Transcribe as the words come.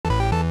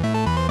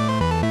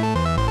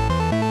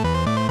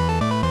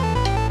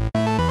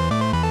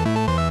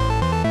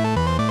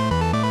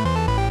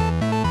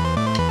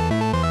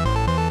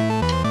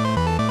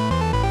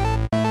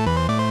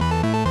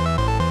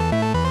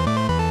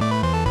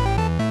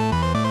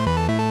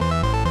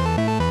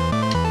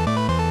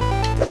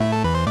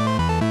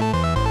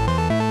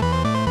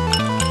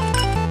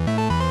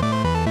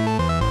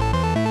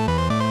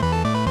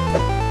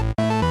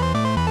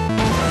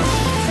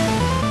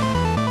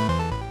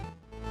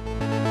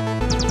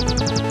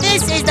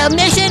This is the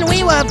mission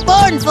we were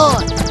born for!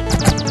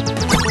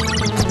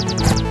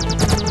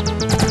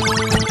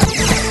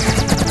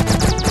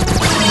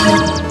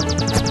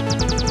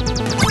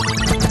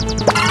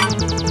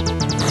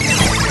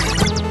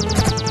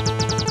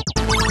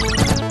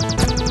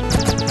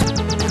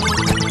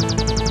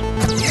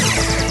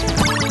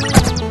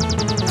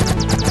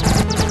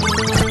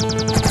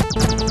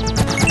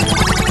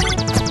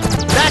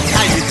 That's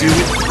how you do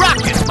it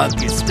rocket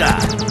monkey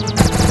style.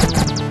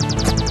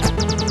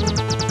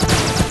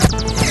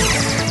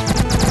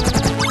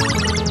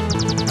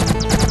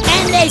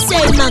 They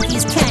say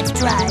monkeys can't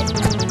drive.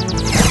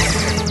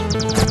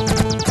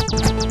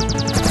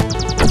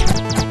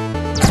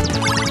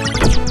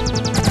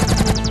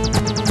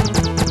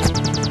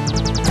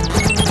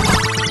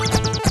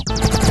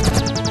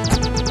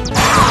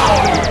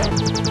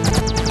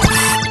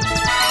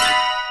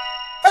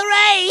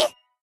 Hooray!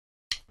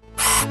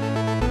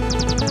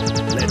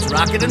 Let's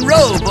rock it and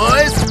roll,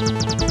 boys.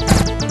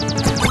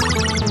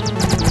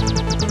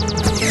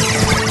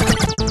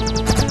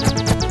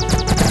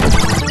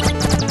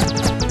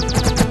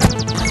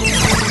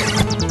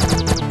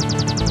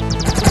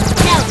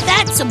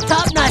 Some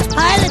top-notch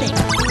piloting.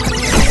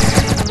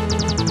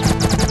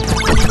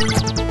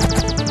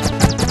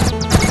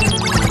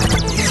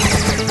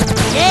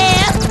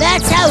 Yeah,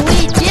 that's how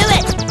we do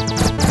it.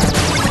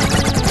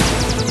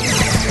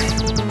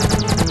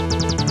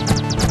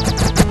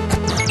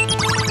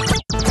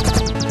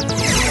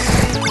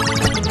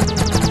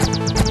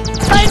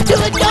 I'm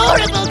too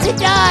adorable to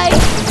die.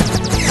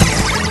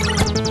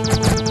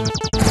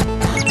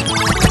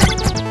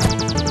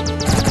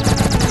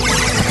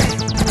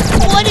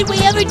 What did we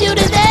ever do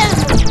to them?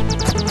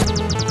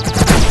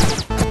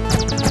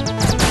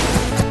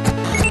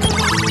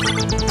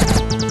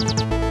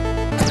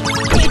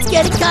 It's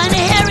getting kinda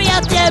hairy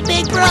out there,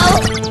 big bro.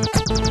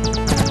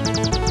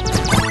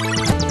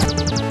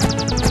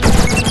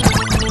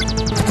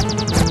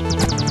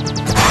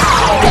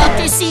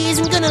 Dr. C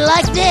isn't gonna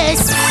like this.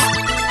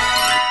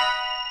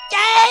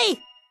 Yay!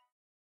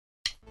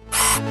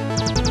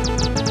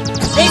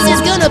 This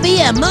is gonna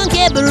be a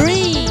monkey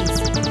breeze.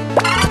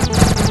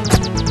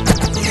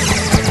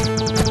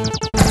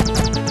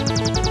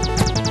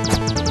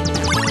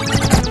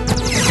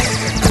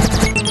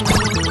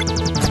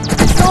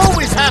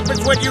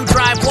 Happens when you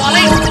drive,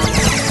 Wally.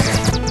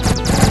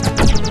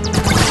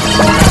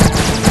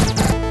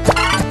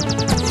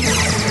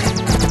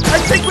 I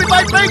think we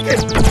might make it.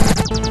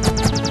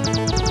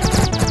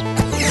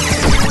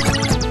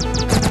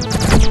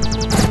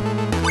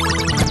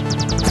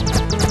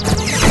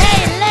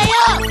 Hey, lay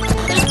off!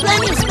 There's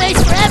plenty of space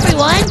for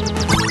everyone.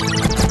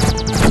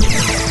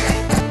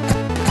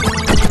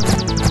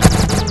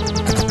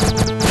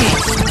 Eat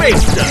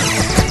space dust.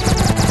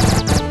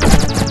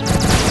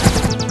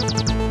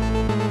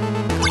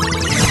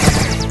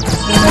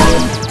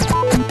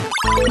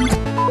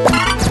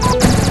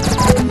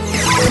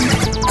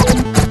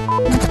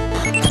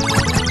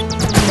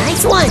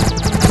 Nice one!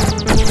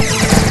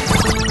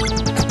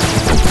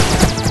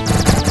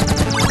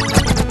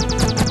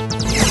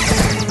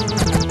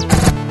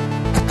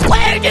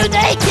 Where do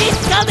they keep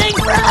coming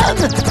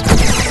from?